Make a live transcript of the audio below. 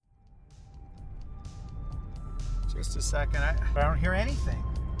Just a second. I don't hear anything.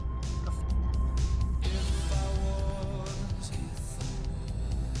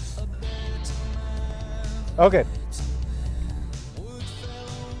 Okay.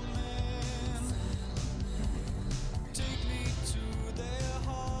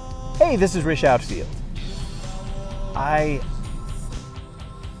 Hey, this is Rish Outfield.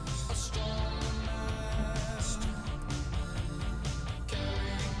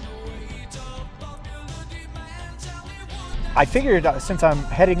 I figured since I'm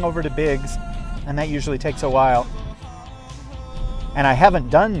heading over to Biggs, and that usually takes a while, and I haven't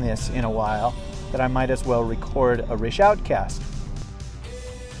done this in a while, that I might as well record a Rish Outcast.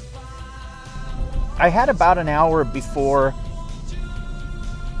 I had about an hour before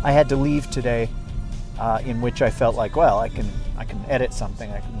I had to leave today, in which I felt like, well, I can edit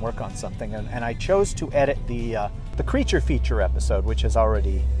something, I can work on something, and I chose to edit the creature feature episode, which has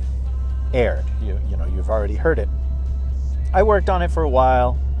already aired. You've already heard it. I worked on it for a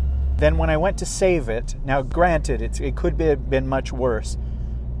while. Then when I went to save it, now granted, it could have been much worse.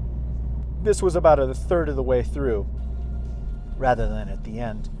 This was about a third of the way through, rather than at the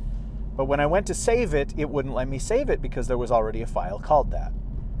end. But when I went to save it, it wouldn't let me save it because there was already a file called that.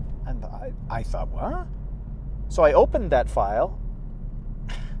 And I thought, what? So I opened that file,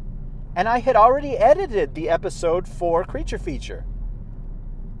 and I had already edited the episode for Creature Feature.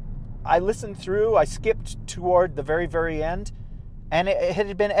 I listened through, I skipped toward the very, very end, and it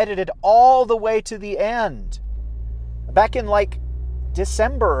had been edited all the way to the end. Back in like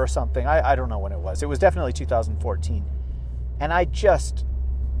December or something. I don't know when it was. It was definitely 2014. And I didn't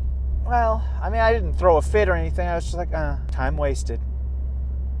throw a fit or anything. I was just like, time wasted.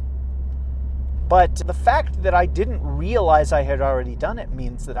 But the fact that I didn't realize I had already done it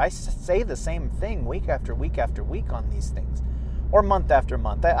means that I say the same thing week after week after week on these things. Or month after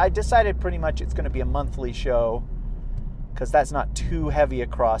month. I decided pretty much it's going to be a monthly show because that's not too heavy a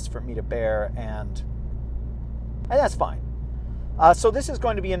cross for me to bear, and that's fine. So this is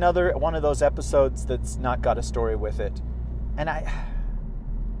going to be another one of those episodes that's not got a story with it. And I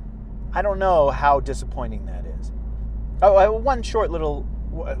don't know how disappointing that is. Oh, one short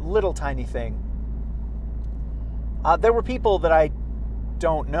little tiny thing. There were people that I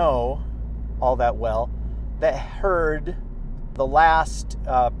don't know all that well that heard the last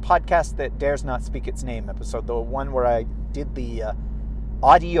podcast that dares not speak its name episode, the one where I did the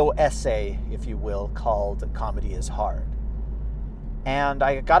audio essay, if you will, called Comedy is Hard. And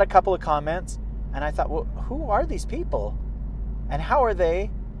I got a couple of comments, and I thought, well, who are these people? And how are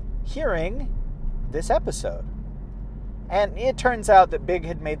they hearing this episode? And it turns out that Big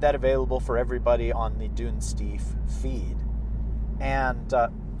had made that available for everybody on the Dune Steve feed. And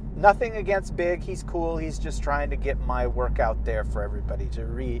nothing against Big. He's cool. He's just trying to get my work out there for everybody to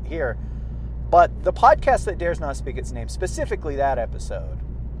hear. But the podcast that dares not speak its name, specifically that episode,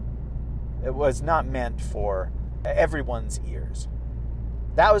 it was not meant for everyone's ears.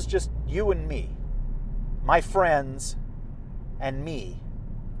 That was just you and me, my friends, and me.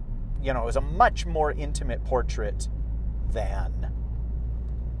 It was a much more intimate portrait than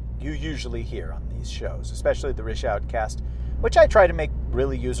you usually hear on these shows, especially the Rish Outcast, which I try to make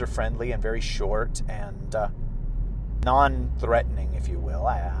really user-friendly and very short and non-threatening, if you will.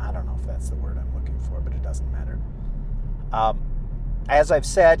 I don't know if that's the word I'm looking for, but it doesn't matter. As I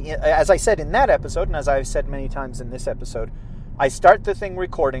said in that episode, and as I've said many times in this episode, I start the thing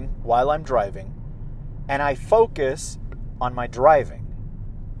recording while I'm driving, and I focus on my driving.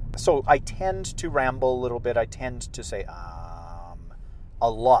 So I tend to ramble a little bit. I tend to say a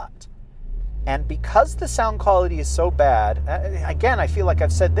lot. And because the sound quality is so bad, again, I feel like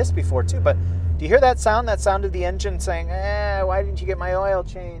I've said this before too, but do you hear that sound? That sound of the engine saying, why didn't you get my oil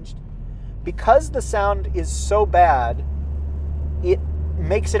changed? Because the sound is so bad, it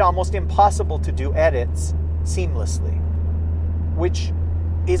makes it almost impossible to do edits seamlessly, which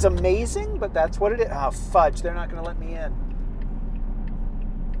is amazing, but that's what it is. Oh, fudge, they're not going to let me in.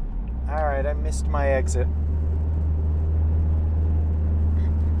 All right, I missed my exit.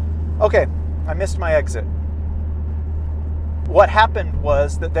 Okay, I missed my exit. What happened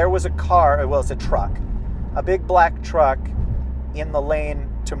was that there was a car, well, it's a truck, a big black truck in the lane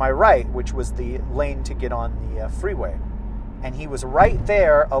to my right, which was the lane to get on the freeway. And he was right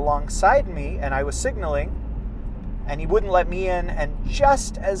there alongside me, and I was signaling, and he wouldn't let me in. And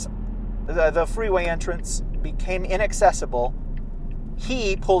just as the freeway entrance became inaccessible,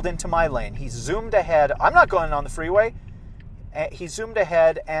 he pulled into my lane. He zoomed ahead. I'm not going on the freeway. He zoomed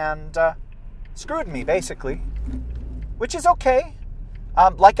ahead and screwed me, basically, which is okay.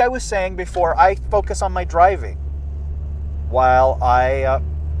 Like I was saying before, I focus on my driving while I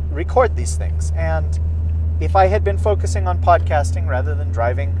record these things. And if I had been focusing on podcasting rather than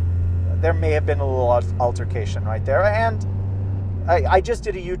driving, there may have been a little altercation right there. And I just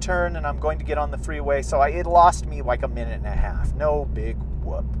did a U-turn and I'm going to get on the freeway, so it lost me like a minute and a half. No big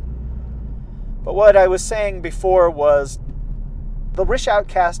whoop. But what I was saying before was the Rish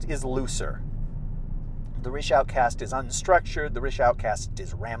Outcast is looser. The Rish Outcast is unstructured. The Rish Outcast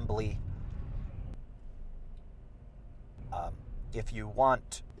is rambly. If you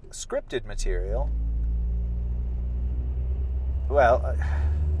want scripted material, well,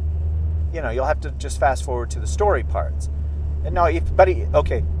 you'll have to just fast forward to the story parts. And no,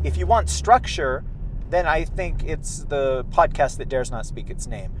 if you want structure, then I think it's the podcast that dares not speak its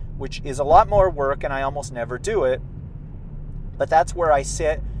name, which is a lot more work, and I almost never do it. But that's where I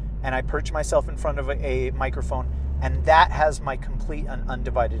sit and I perch myself in front of a microphone, and that has my complete and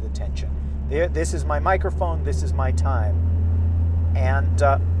undivided attention. This is my microphone, this is my time. And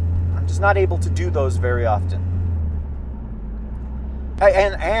I'm just not able to do those very often.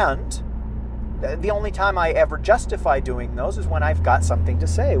 And the only time I ever justify doing those is when I've got something to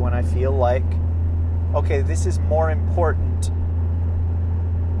say, when I feel like, okay, this is more important.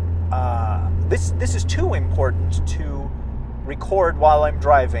 This is too important to record while I'm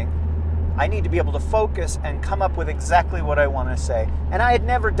driving. I need to be able to focus and come up with exactly what I want to say. And I had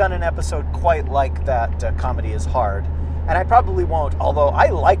never done an episode quite like that, Comedy is Hard. And I probably won't, although I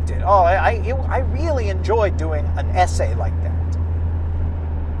liked it. I really enjoyed doing an essay like that.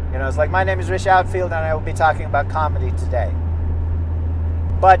 It's like, my name is Rish Outfield, and I will be talking about comedy today.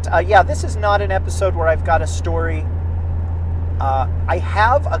 But, this is not an episode where I've got a story. I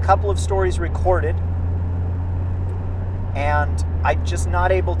have a couple of stories recorded, and I'm just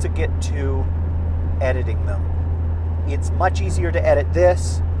not able to get to editing them. It's much easier to edit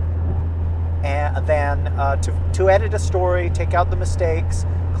this than to edit a story, take out the mistakes,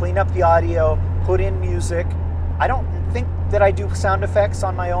 clean up the audio, put in music. I don't think that I do sound effects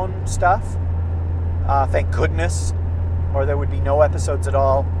on my own stuff. Thank goodness, or there would be no episodes at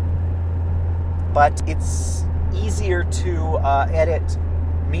all. But it's easier to edit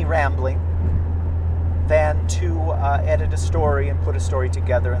me rambling than to edit a story and put a story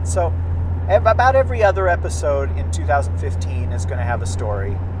together. And so about every other episode in 2015 is going to have a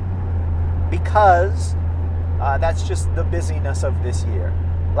story, because that's just the busyness of this year.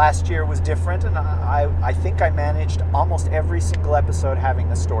 Last year was different, and I think I managed almost every single episode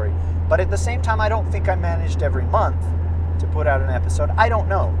having a story. But at the same time, I don't think I managed every month to put out an episode. I don't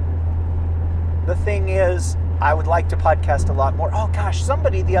know. The thing is, I would like to podcast a lot more. Oh gosh,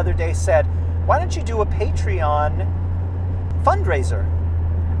 somebody the other day said, why don't you do a Patreon fundraiser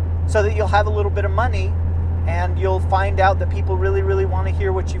so that you'll have a little bit of money and you'll find out that people really, really want to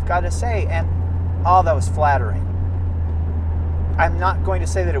hear what you've got to say. And, that was flattering. I'm not going to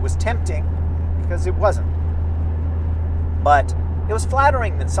say that it was tempting, because it wasn't. But it was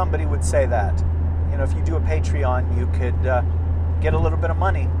flattering that somebody would say that. If you do a Patreon, you could get a little bit of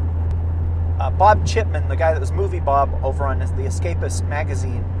money. Bob Chipman, the guy that was Movie Bob over on the Escapist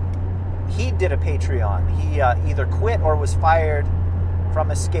magazine, he did a Patreon. He either quit or was fired from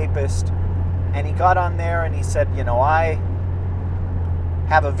Escapist, and he got on there and he said, I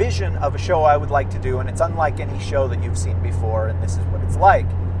have a vision of a show I would like to do, and it's unlike any show that you've seen before, and this is what it's like.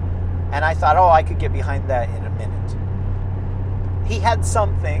 And I thought, I could get behind that in a minute. He had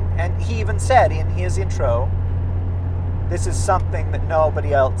something, and he even said in his intro, this is something that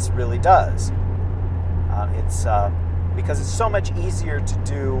nobody else really does. It's because it's so much easier to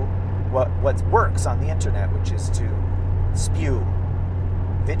do what works on the internet, which is to spew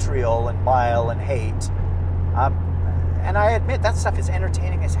vitriol and bile and hate. And I admit, that stuff is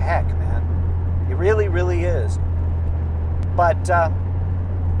entertaining as heck, man. It really, really is. But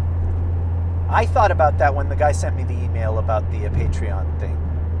I thought about that when the guy sent me the email about the Patreon thing.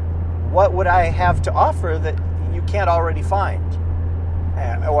 What would I have to offer that you can't already find?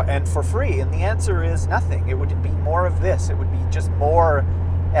 And for free? And the answer is nothing. It would be more of this. It would be just more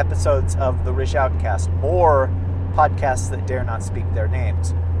episodes of the Rish Outcast, more podcasts that dare not speak their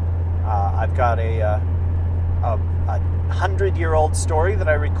names. I've got a 100-year-old story that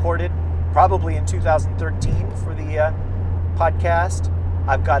I recorded probably in 2013 for the podcast.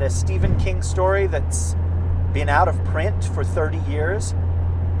 I've got a Stephen King story that's been out of print for 30 years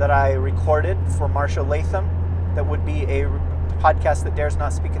that I recorded for Marshall Latham that would be a podcast that dares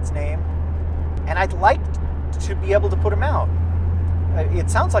not speak its name. And I'd like to be able to put them out. It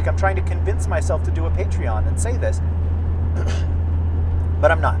sounds like I'm trying to convince myself to do a Patreon and say this,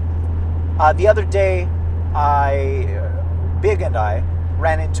 but I'm not. The other day, Big and I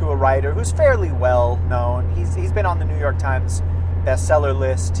ran into a writer who's fairly well known. He's been on the New York Times bestseller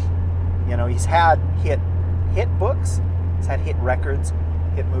list. He's had hit hit books. He's had hit records,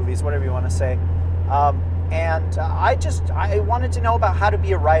 hit movies, whatever you want to say. And I wanted to know about how to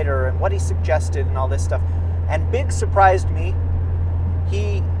be a writer and what he suggested and all this stuff. And Big surprised me.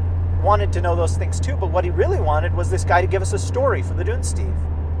 He wanted to know those things too, but what he really wanted was this guy to give us a story for the Dune Steve.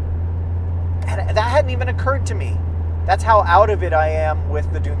 And that hadn't even occurred to me. That's how out of it I am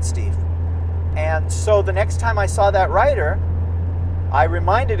with the Dune Steve. And so the next time I saw that writer, I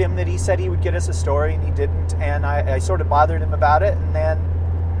reminded him that he said he would get us a story, and he didn't. And I sort of bothered him about it, and then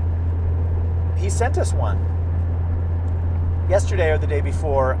he sent us one yesterday or the day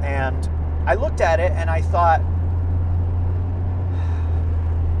before, and I looked at it and I thought,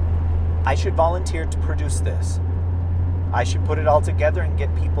 I should volunteer to produce this. I should put it all together and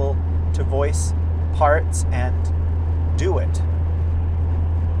get people to voice parts and do it.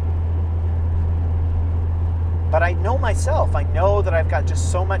 But I know myself. I know that I've got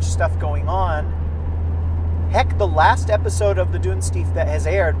just so much stuff going on. Heck, the last episode of the Dune Steve that has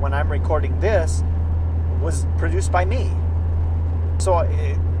aired when I'm recording this was produced by me. So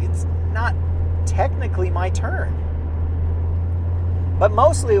it's not technically my turn. But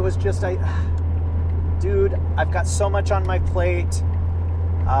mostly it was just, dude, I've got so much on my plate.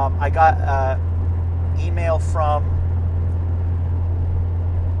 I got an email from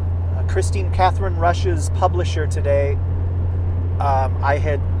Christine Catherine Rush's publisher today. I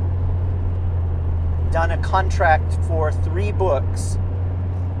had done a contract for 3 books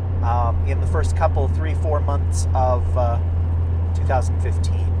in the first 3-4 months of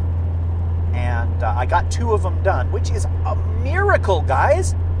 2015. And I got 2 of them done, which is a miracle,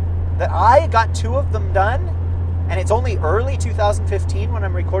 guys, that I got 2 of them done, and it's only early 2015 when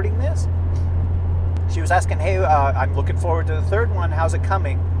I'm recording this. She was asking, hey, I'm looking forward to the 3rd one. How's it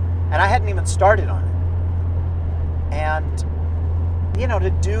coming? And I hadn't even started on it. And, you know, to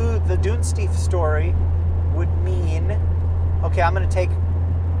do the Dune Steve story would mean, okay, I'm going to take,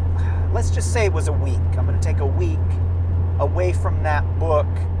 let's just say it was a week. I'm going to take a week away from that book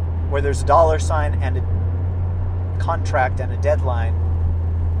where there's a $sign and a contract and a deadline,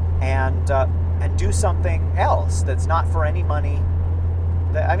 and do something else that's not for any money.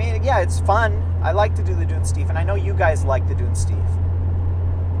 I mean, yeah, it's fun. I like to do the Dune Steve, and I know you guys like the Dune Steve.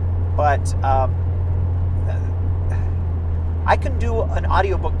 But I can do an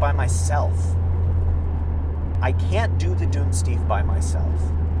audiobook by myself. I can't do the Dune Steve by myself.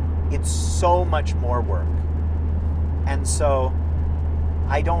 It's so much more work. And so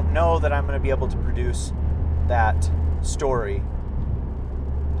I don't know that I'm going to be able to produce that story.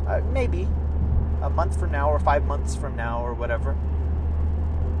 Maybe a month from now or 5 months from now or whatever.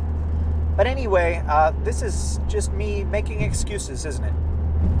 But anyway, this is just me making excuses, isn't it?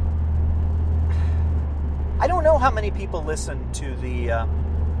 I don't know how many people listen to the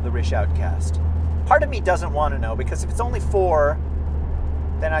Rish Outcast. Part of me doesn't want to know, because if it's only 4,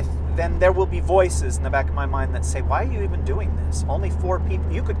 then there will be voices in the back of my mind that say, why are you even doing this? Only 4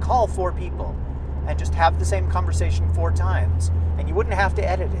 people. You could call 4 people and just have the same conversation 4 times, and you wouldn't have to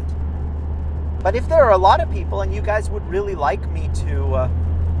edit it. But if there are a lot of people and you guys would really like me to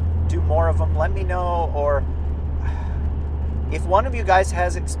do more of them, let me know. Or if one of you guys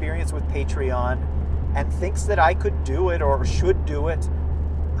has experience with Patreon and thinks that I could do it or should do it,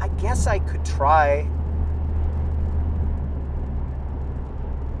 I guess I could try.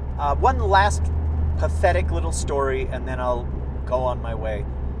 One last pathetic little story, and then I'll go on my way.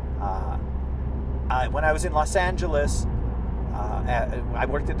 When I was in Los Angeles, I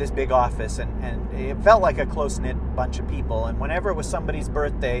worked at this big office, and it felt like a close-knit bunch of people. And whenever it was somebody's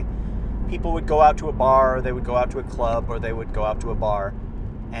birthday, people would go out to a bar, or they would go out to a club, or they would go out to a bar,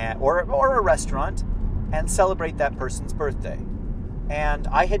 or a restaurant, and celebrate that person's birthday. And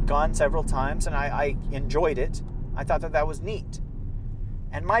I had gone several times, and I enjoyed it. I thought that was neat.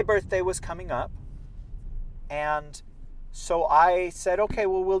 And my birthday was coming up, and so I said, okay,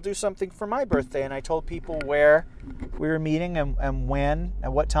 well, we'll do something for my birthday. And I told people where we were meeting and when,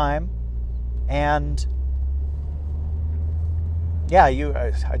 at what time. And yeah,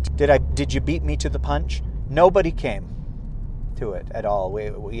 did you beat me to the punch? Nobody came to it at all.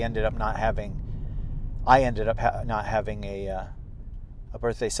 We ended up not having, I ended up not having a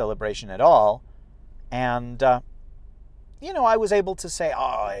birthday celebration at all. And, I was able to say,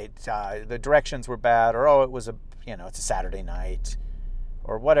 the directions were bad, or, it was it's a Saturday night,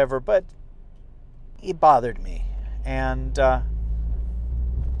 or whatever, but it bothered me. And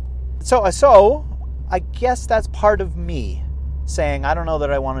so I guess that's part of me saying, I don't know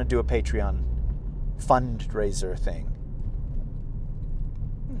that I want to do a Patreon fundraiser thing.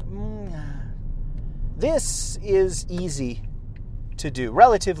 This is easy to do,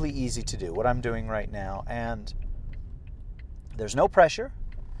 relatively easy to do, what I'm doing right now. And there's no pressure.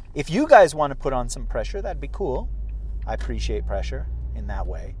 If you guys want to put on some pressure, that'd be cool. I appreciate pressure in that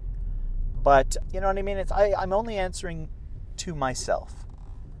way. But, you know what I mean? I'm only answering to myself.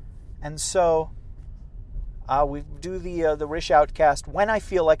 And so we do the Rish Outcast when I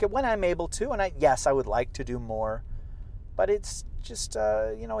feel like it, when I'm able to. And yes, I would like to do more. But it's just,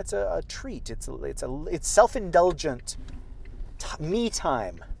 it's a treat. It's self-indulgent me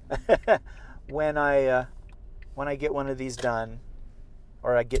time when I get one of these done,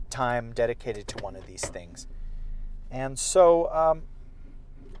 or I get time dedicated to one of these things. And so I'm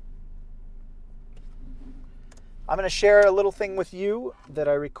going to share a little thing with you that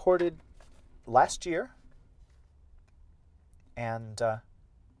I recorded last year. And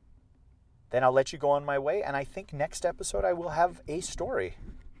then I'll let you go on my way. And I think next episode I will have a story.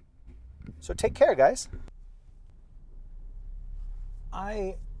 So take care, guys.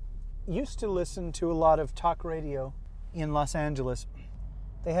 I used to listen to a lot of talk radio in Los Angeles.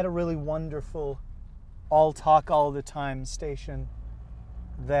 They had a really wonderful all talk all the time station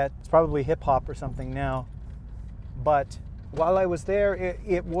that's probably hip hop or something now. But while I was there,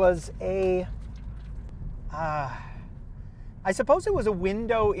 it was I suppose it was a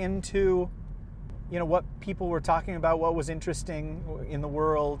window into, what people were talking about, what was interesting in the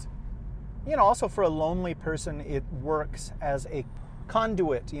world. Also for a lonely person, it works as a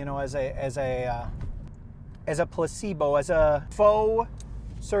conduit, as a placebo, as a faux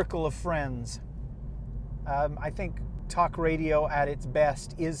circle of friends. I think talk radio at its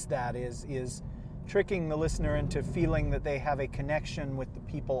best is tricking the listener into feeling that they have a connection with the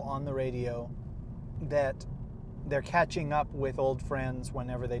people on the radio, that they're catching up with old friends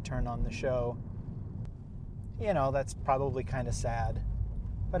whenever they turn on the show. That's probably kind of sad.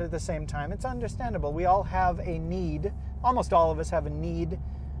 But at the same time, it's understandable. We all have a need, almost all of us have a need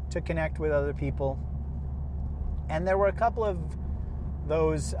to connect with other people. And there were a couple of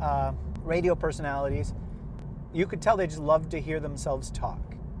those radio personalities. You could tell they just loved to hear themselves talk.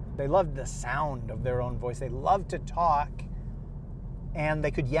 They loved the sound of their own voice. They loved to talk, and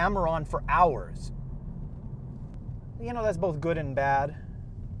they could yammer on for hours. That's both good and bad.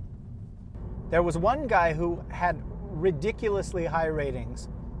 There was one guy who had ridiculously high ratings,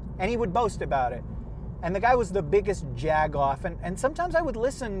 and he would boast about it. And the guy was the biggest jag-off, and sometimes I would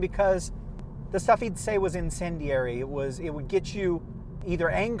listen because the stuff he'd say was incendiary. It would get you either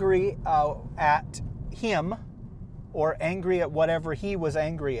angry at him or angry at whatever he was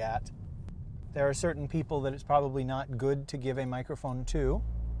angry at. There are certain people that it's probably not good to give a microphone to.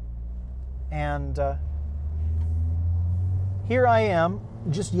 And here I am,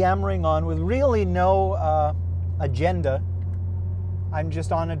 just yammering on with really no agenda. I'm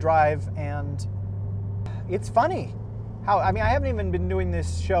just on a drive, and it's funny how, I haven't even been doing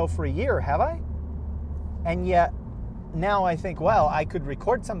this show for a year, have I? And yet, now I think, well, I could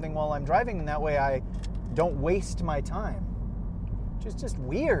record something while I'm driving, and that way I don't waste my time. Just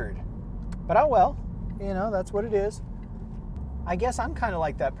weird. But oh well, that's what it is. I guess I'm kind of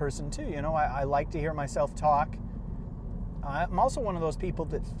like that person too, I like to hear myself talk. I'm also one of those people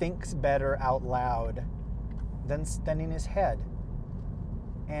that thinks better out loud than in his head.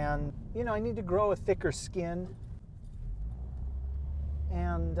 And, I need to grow a thicker skin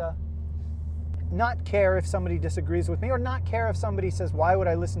and not care if somebody disagrees with me, or not care if somebody says, why would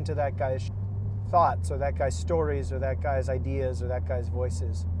I listen to that guy's thoughts or that guy's stories or that guy's ideas or that guy's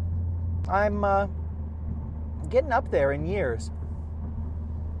voices. I'm getting up there in years.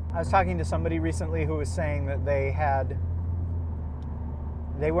 I was talking to somebody recently who was saying that they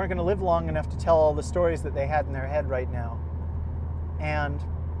weren't going to live long enough to tell all the stories that they had in their head right now. And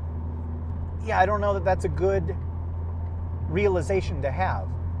yeah, I don't know that that's a good realization to have.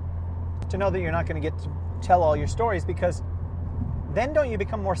 To know that you're not going to get to tell all your stories, because then don't you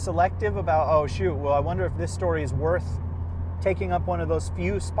become more selective about, oh shoot, well I wonder if this story is worth taking up one of those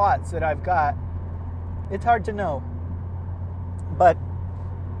few spots that I've got. It's hard to know. But,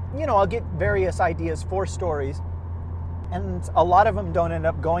 I'll get various ideas for stories, and a lot of them don't end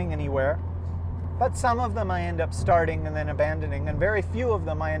up going anywhere. But some of them I end up starting and then abandoning, and very few of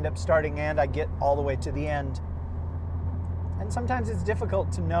them I end up starting and I get all the way to the end. And sometimes it's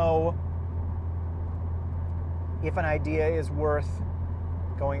difficult to know if an idea is worth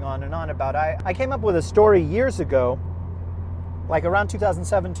going on and on about. I came up with a story years ago, like around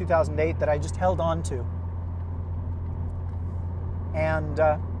 2007, 2008, that I just held on to. And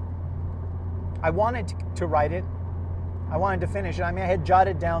I wanted to write it. I wanted to finish it. I had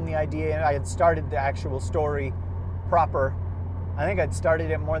jotted down the idea, and I had started the actual story proper. I think I'd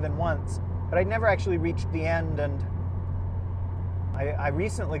started it more than once, but I'd never actually reached the end. And I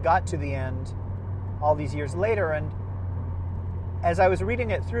recently got to the end all these years later, and as I was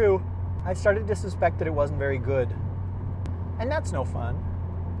reading it through, I started to suspect that it wasn't very good. And that's no fun.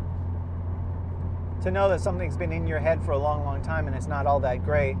 To know that something's been in your head for a long, long time and it's not all that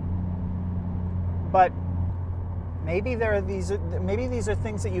great. But maybe these are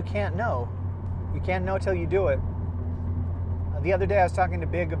things that you can't know. You can't know till you do it. The other day I was talking to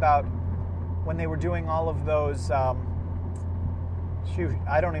Big about when they were doing all of those, I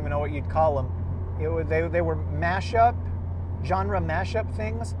don't even know what you'd call them. They were genre mashup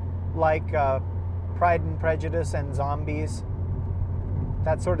things, like Pride and Prejudice and Zombies,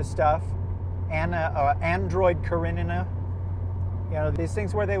 that sort of stuff. Android Karenina. These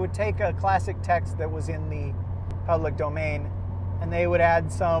things where they would take a classic text that was in the public domain and they would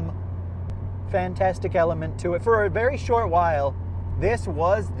add some fantastic element to it. For a very short while, this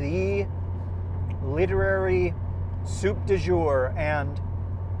was the literary soup du jour, and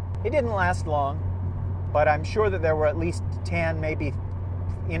it didn't last long, but I'm sure that there were at least 10, maybe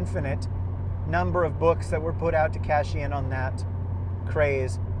infinite number of books that were put out to cash in on that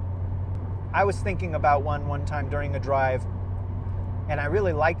craze. I was thinking about one time during a drive, and I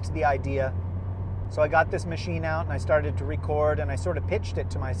really liked the idea. So I got this machine out and I started to record, and I sort of pitched it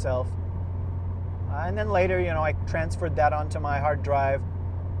to myself. And then later, I transferred that onto my hard drive,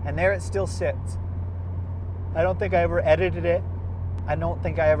 and there it still sits. I don't think I ever edited it. I don't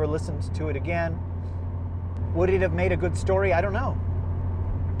think I ever listened to it again. Would it have made a good story? I don't know.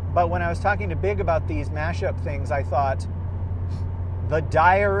 But when I was talking to Big about these mashup things, I thought, The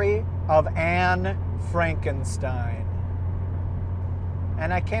Diary of Anne Frankenstein.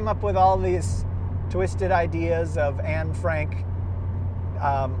 And I came up with all these twisted ideas of Anne Frank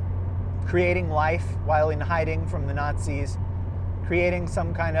creating life while in hiding from the Nazis, creating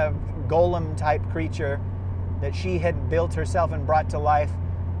some kind of golem-type creature that she had built herself and brought to life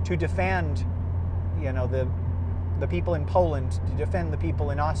to defend, the people in Poland, to defend the people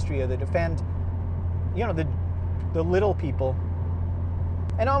in Austria, to defend, the little people.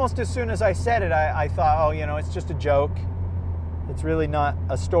 And almost as soon as I said it, I thought, it's just a joke. It's really not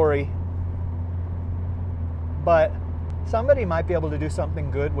a story. But somebody might be able to do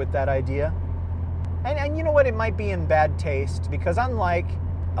something good with that idea. And you know what? It might be in bad taste, because unlike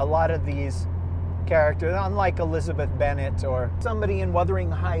a lot of these characters, unlike Elizabeth Bennet or somebody in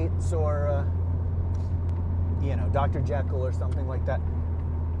Wuthering Heights or, Dr. Jekyll or something like that,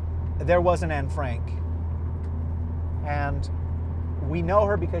 there was an Anne Frank. And we know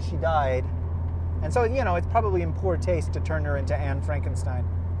her because she died. And so, it's probably in poor taste to turn her into Anne Frankenstein.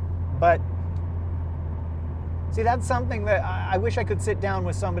 But, see, that's something that I wish I could sit down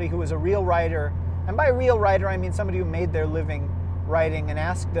with somebody who was a real writer. And by real writer, I mean somebody who made their living writing, and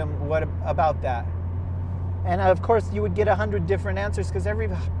ask them what about that. And, of course, you would get 100 different answers, because every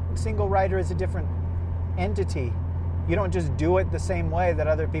single writer is a different entity. You don't just do it the same way that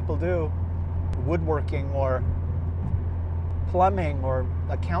other people do. Woodworking or plumbing or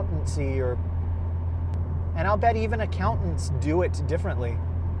accountancy and I'll bet even accountants do it differently.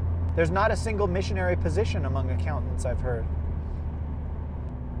 There's not a single missionary position among accountants, I've heard.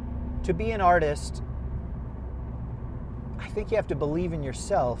 To be an artist, I think you have to believe in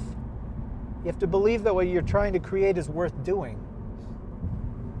yourself. You have to believe that what you're trying to create is worth doing.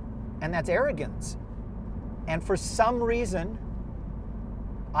 And that's arrogance. And for some reason,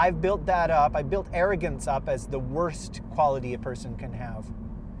 I've built that up. I built arrogance up as the worst quality a person can have.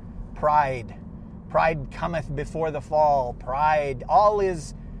 Pride. Pride cometh before the fall. Pride. All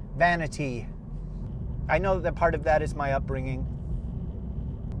is vanity. I know that part of that is my upbringing.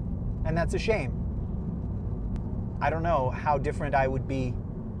 And that's a shame. I don't know how different I would be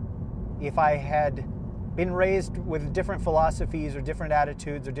if I had been raised with different philosophies or different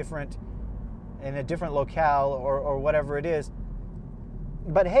attitudes or in a different locale or whatever it is.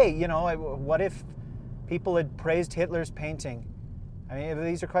 But hey, what if people had praised Hitler's painting? I mean,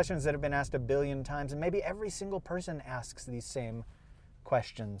 these are questions that have been asked 1 billion times, and maybe every single person asks these same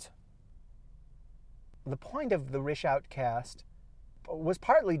questions. The point of the Rish Outcast was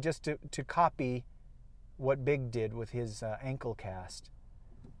partly just to copy what Big did with his ankle cast.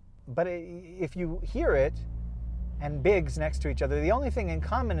 But if you hear it, and Big's next to each other, the only thing in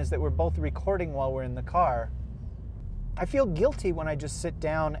common is that we're both recording while we're in the car. I feel guilty when I just sit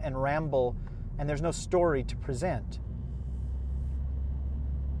down and ramble and there's no story to present.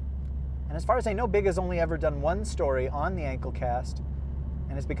 And as far as I know, Big has only ever done one story on the ankle cast,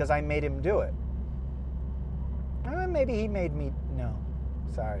 and it's because I made him do it. Maybe he made me... No.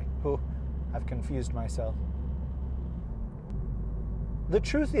 Sorry. I've confused myself. The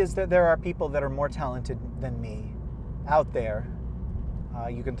truth is that there are people that are more talented than me out there,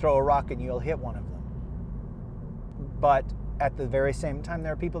 You can throw a rock and you'll hit one of them. But at the very same time,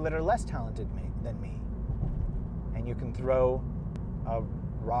 there are people that are less talented than me. And you can throw a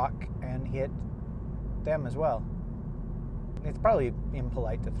rock and hit them as well. It's probably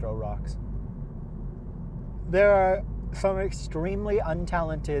impolite to throw rocks. There are some extremely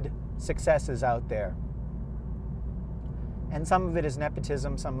untalented successes out there. And some of it is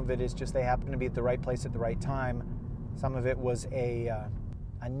nepotism, some of it is just they happen to be at the right place at the right time. Some of it was a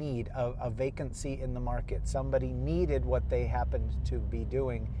need, a vacancy in the market. Somebody needed what they happened to be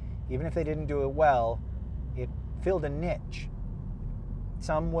doing. Even if they didn't do it well, it filled a niche.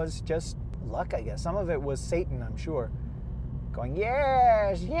 Some was just luck, I guess. Some of it was Satan, I'm sure, going,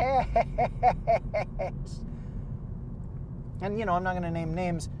 yes, yes. And, I'm not going to name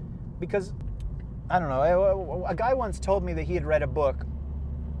names because, I don't know, a guy once told me that he had read a book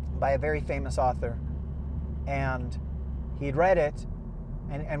by a very famous author, and he'd read it,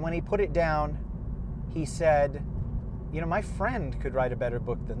 and when he put it down, he said, my friend could write a better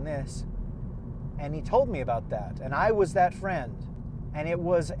book than this. And he told me about that, and I was that friend. And it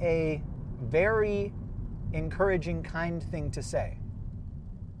was a very encouraging, kind thing to say.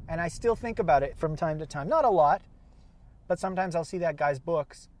 And I still think about it from time to time. Not a lot, but sometimes I'll see that guy's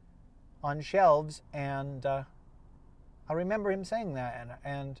books on shelves, and I remember him saying that.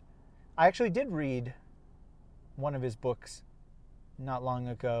 And I actually did read one of his books not long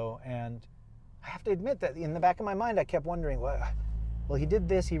ago, and I have to admit that in the back of my mind I kept wondering, well, he did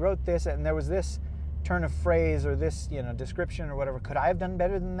this, he wrote this, and there was this turn of phrase or this, description or whatever. Could I have done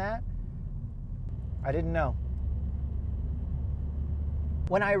better than that? I didn't know.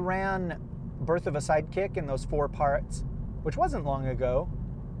 When I ran Birth of a Sidekick in those 4 parts, which wasn't long ago,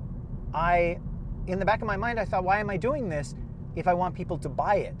 in the back of my mind, I thought, why am I doing this if I want people to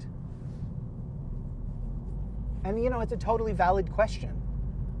buy it? And, it's a totally valid question.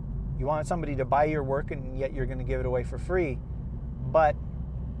 You want somebody to buy your work, and yet you're going to give it away for free. But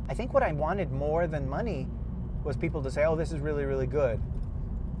I think what I wanted more than money was people to say, oh, this is really, really good,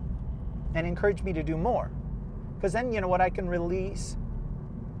 and encourage me to do more. Because then, I can release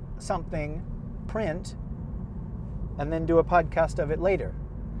something, print, and then do a podcast of it later.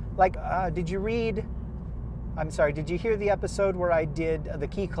 Like, did you hear the episode where I did The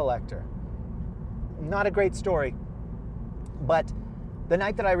Key Collector? Not a great story, but the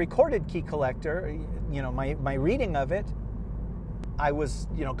night that I recorded Key Collector, my reading of it, I was,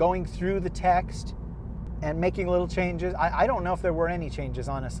 going through the text and making little changes. I don't know if there were any changes,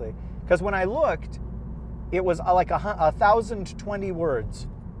 honestly, because when I looked, it was like 1,020 words.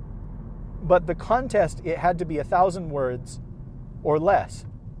 But the contest, it had to be 1,000 words or less.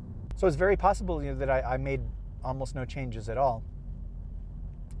 So it's very possible that I made almost no changes at all.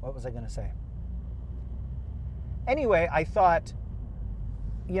 What was I going to say? Anyway, I thought,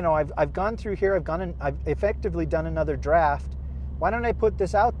 I've gone through here. I've effectively done another draft. Why don't I put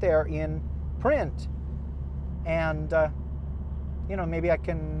this out there in print? And, maybe I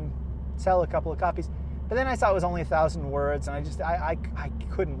can sell a couple of copies. But then I saw it was only 1,000 words, and I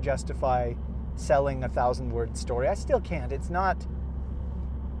couldn't justify selling a 1,000-word story. I still can't. It's not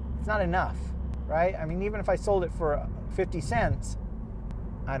enough, right? I mean, even if I sold it for 50 cents,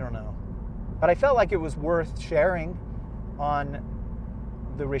 I don't know. But I felt like it was worth sharing on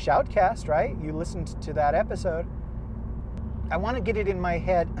the Rish Outcast, right? You listened to that episode. I want to get it in my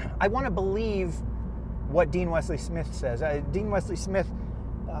head. I want to believe what Dean Wesley Smith says. Dean Wesley Smith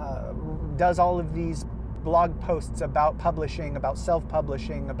does all of these blog posts about publishing, about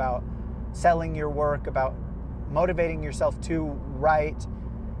self-publishing, about selling your work, about motivating yourself to write.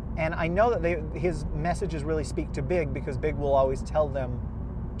 And I know that his messages really speak to Big, because Big will always tell them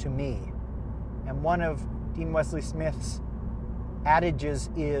to me. And one of Dean Wesley Smith's adages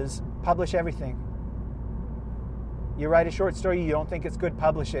is publish everything. You write a short story, you don't think it's good,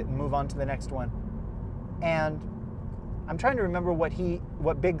 publish it and move on to the next one. And I'm trying to remember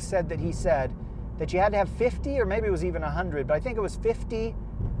what Big said that he said, that you had to have 50, or maybe it was even 100, but I think it was 50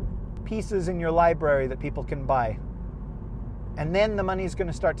 pieces in your library that people can buy. And then the money is going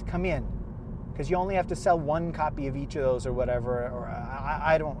to start to come in, because you only have to sell 1 copy of each of those or whatever. Or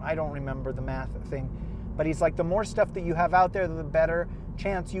I don't remember the math thing. But he's like, the more stuff that you have out there, the better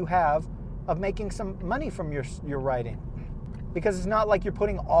chance you have of making some money from your writing. Because it's not like you're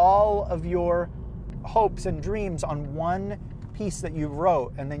putting all of your hopes and dreams on one piece that you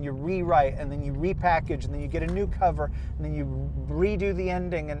wrote, and then you rewrite, and then you repackage, and then you get a new cover, and then you redo the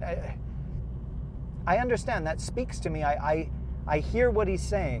ending. And I understand. That speaks to me. I hear what he's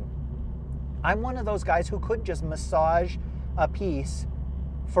saying. I'm one of those guys who could just massage a piece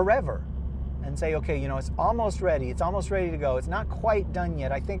forever. and say, okay, it's almost ready. It's almost ready to go. It's not quite done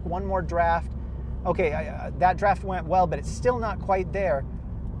yet. I think one more draft. Okay, that draft went well, but it's still not quite there.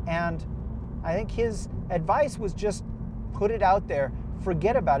 And I think his advice was just put it out there.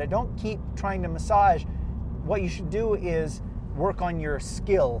 Forget about it. Don't keep trying to massage. What you should do is work on your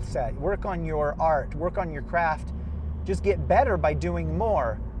skill set, work on your art, work on your craft. Just get better by doing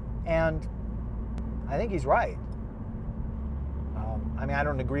more. And I think he's right. I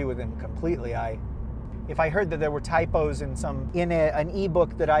don't agree with him completely. If I heard that there were typos in an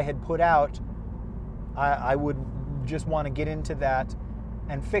ebook that I had put out, I would just want to get into that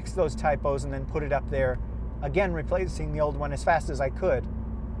and fix those typos and then put it up there again, replacing the old one as fast as I could.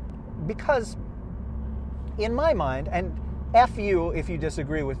 Because in my mind, and F you if you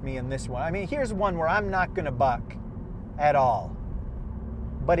disagree with me in this one. Here's one where I'm not going to buck at all.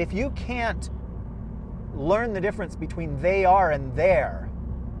 But if you can't learn the difference between they are and there,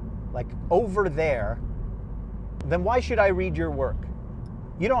 like over there, then why should I read your work?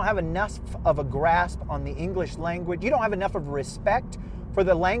 You don't have enough of a grasp on the English language. You don't have enough of respect for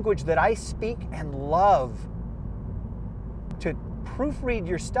the language that I speak and love to proofread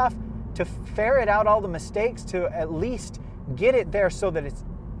your stuff, to ferret out all the mistakes, to at least get it there so that it's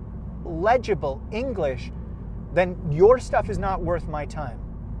legible English. Then your stuff is not worth my time.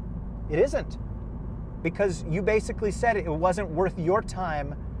 It isn't. Because you basically said it wasn't worth your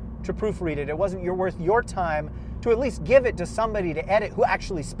time to proofread it. It wasn't worth your time to at least give it to somebody to edit who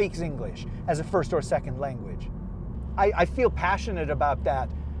actually speaks English as a first or second language. I feel passionate about that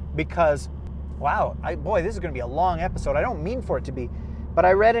because, wow, this is going to be a long episode. I don't mean for it to be. But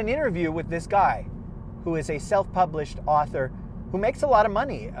I read an interview with this guy who is a self-published author who makes a lot of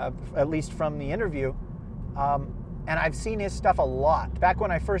money, at least from the interview. And I've seen his stuff a lot. Back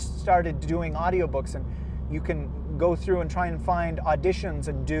when I first started doing audiobooks, and you can go through and try and find auditions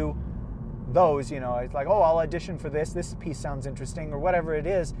and do those, it's like, I'll audition for this piece sounds interesting, or whatever it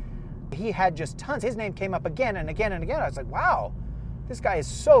is. He had just tons. His name came up again and again and again. I was like, wow, this guy is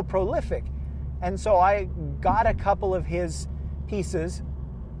so prolific. And so I got a couple of his pieces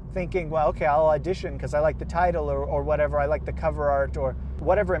thinking, well, okay, I'll audition because I like the title or whatever. I like the cover art or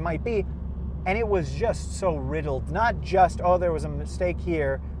whatever it might be. And it was just so riddled. Not just, there was a mistake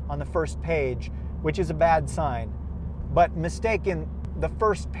here on the first page, which is a bad sign, but mistake in the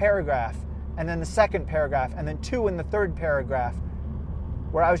first paragraph, and then the second paragraph, and then 2 in the third paragraph,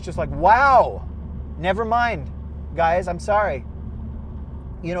 where I was just like, wow, never mind, guys, I'm sorry.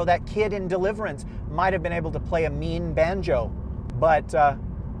 That kid in Deliverance might have been able to play a mean banjo, but, I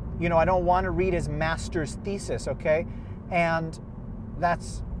don't want to read his master's thesis, okay? And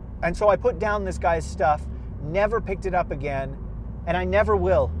so I put down this guy's stuff, never picked it up again, and I never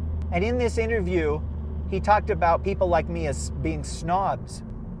will. And in this interview, he talked about people like me as being snobs.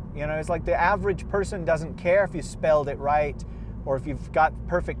 It's like the average person doesn't care if you spelled it right or if you've got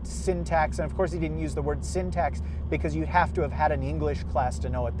perfect syntax. And of course, he didn't use the word syntax because you'd have to have had an English class to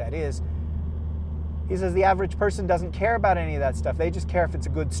know what that is. He says the average person doesn't care about any of that stuff. They just care if it's a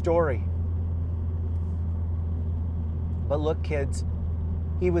good story. But look, kids,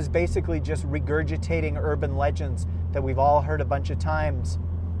 he was basically just regurgitating urban legends that we've all heard a bunch of times,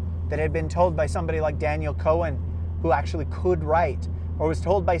 that had been told by somebody like Daniel Cohen, who actually could write, or was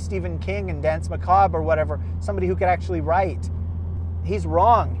told by Stephen King and Danse Macabre or whatever, somebody who could actually write. He's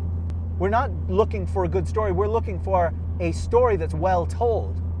wrong. We're not looking for a good story. We're looking for a story that's well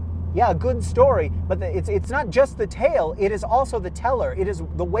told. Yeah, a good story, but it's not just the tale. It is also the teller. It is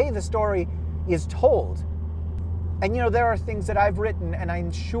the way the story is told. And there are things that I've written, and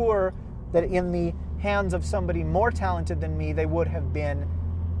I'm sure that in the hands of somebody more talented than me, they would have been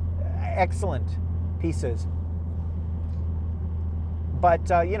excellent pieces. But,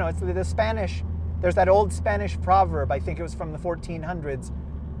 it's the Spanish. There's that old Spanish proverb, I think it was from the 1400s,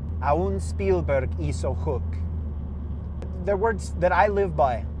 Aún Spielberg hizo Hook. They're words that I live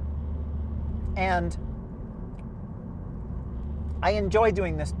by. And I enjoy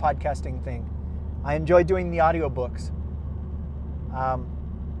doing this podcasting thing. I enjoy doing the audiobooks. I'm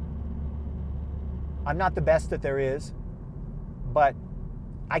not the best that there is, but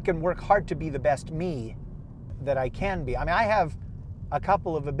I can work hard to be the best me that I can be. I have a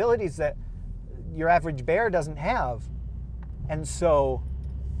couple of abilities that your average bear doesn't have. And so,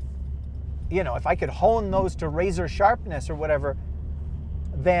 if I could hone those to razor sharpness or whatever,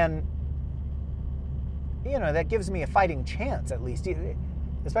 then, that gives me a fighting chance at least.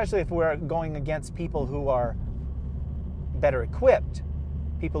 Especially if we're going against people who are better equipped,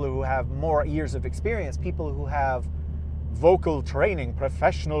 people who have more years of experience, people who have vocal training,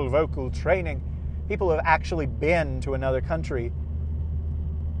 professional vocal training, people who have actually been to another country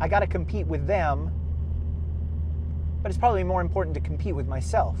I got to compete with them, but it's probably more important to compete with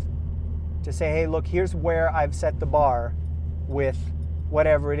myself. To say, hey, look, here's where I've set the bar with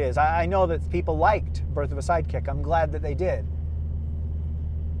whatever it is. I know that people liked Birth of a Sidekick. I'm glad that they did.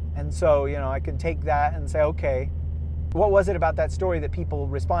 And so, I can take that and say, okay, what was it about that story that people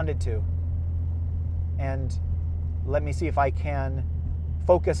responded to? And let me see if I can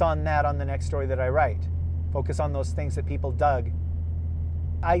focus on that on the next story that I write. Focus on those things that people dug.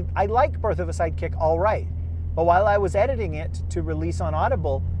 I like Birth of a Sidekick all right. But while I was editing it to release on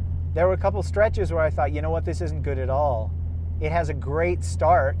Audible, there were a couple stretches where I thought, you know what, this isn't good at all. It has a great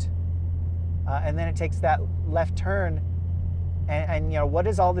start, and then it takes that left turn. And what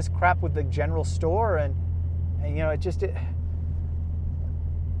is all this crap with the general store? And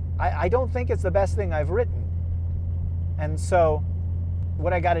I don't think it's the best thing I've written. And so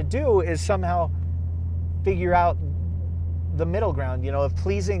what I got to do is somehow figure out the middle ground, of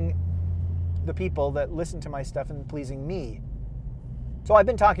pleasing the people that listen to my stuff and pleasing me. So I've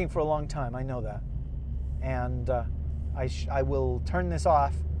been talking for a long time, I know that. And I will turn this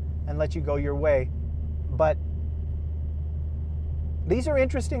off and let you go your way. But these are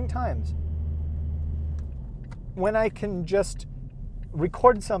interesting times. When I can just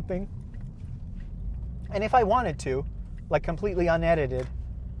record something, and if I wanted to, like completely unedited,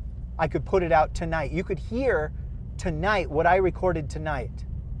 I could put it out tonight. You could hear tonight what I recorded tonight.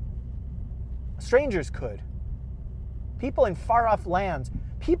 Strangers could. People in far-off lands.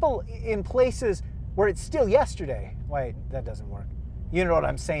 People in places where it's still yesterday. Wait, that doesn't work. You know what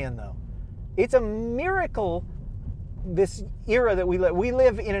I'm saying, though. It's a miracle, this era that we live. We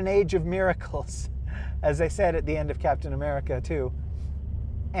live in an age of miracles, as they said at the end of Captain America, too.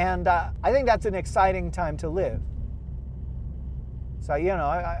 And I think that's an exciting time to live. So,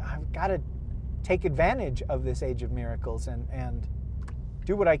 I've got to take advantage of this age of miracles and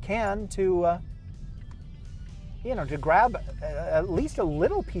do what I can to grab at least a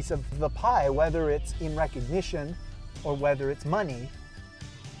little piece of the pie, whether it's in recognition or whether it's money.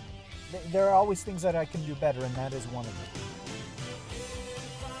 There are always things that I can do better, and that is one of them.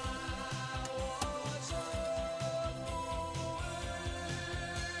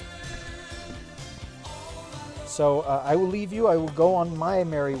 So I will leave you. I will go on my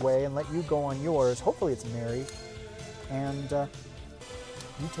merry way and let you go on yours. Hopefully it's merry. And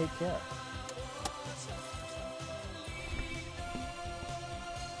you take care.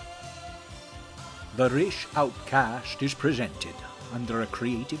 The Rish Outcast is presented under a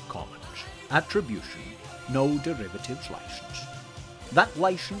Creative Commons Attribution, No Derivatives license. That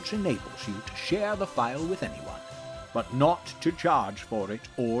license enables you to share the file with anyone, but not to charge for it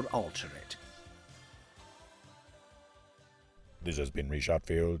or alter it. This has been Rish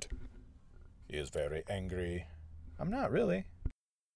Outfield. He is very angry. I'm not really.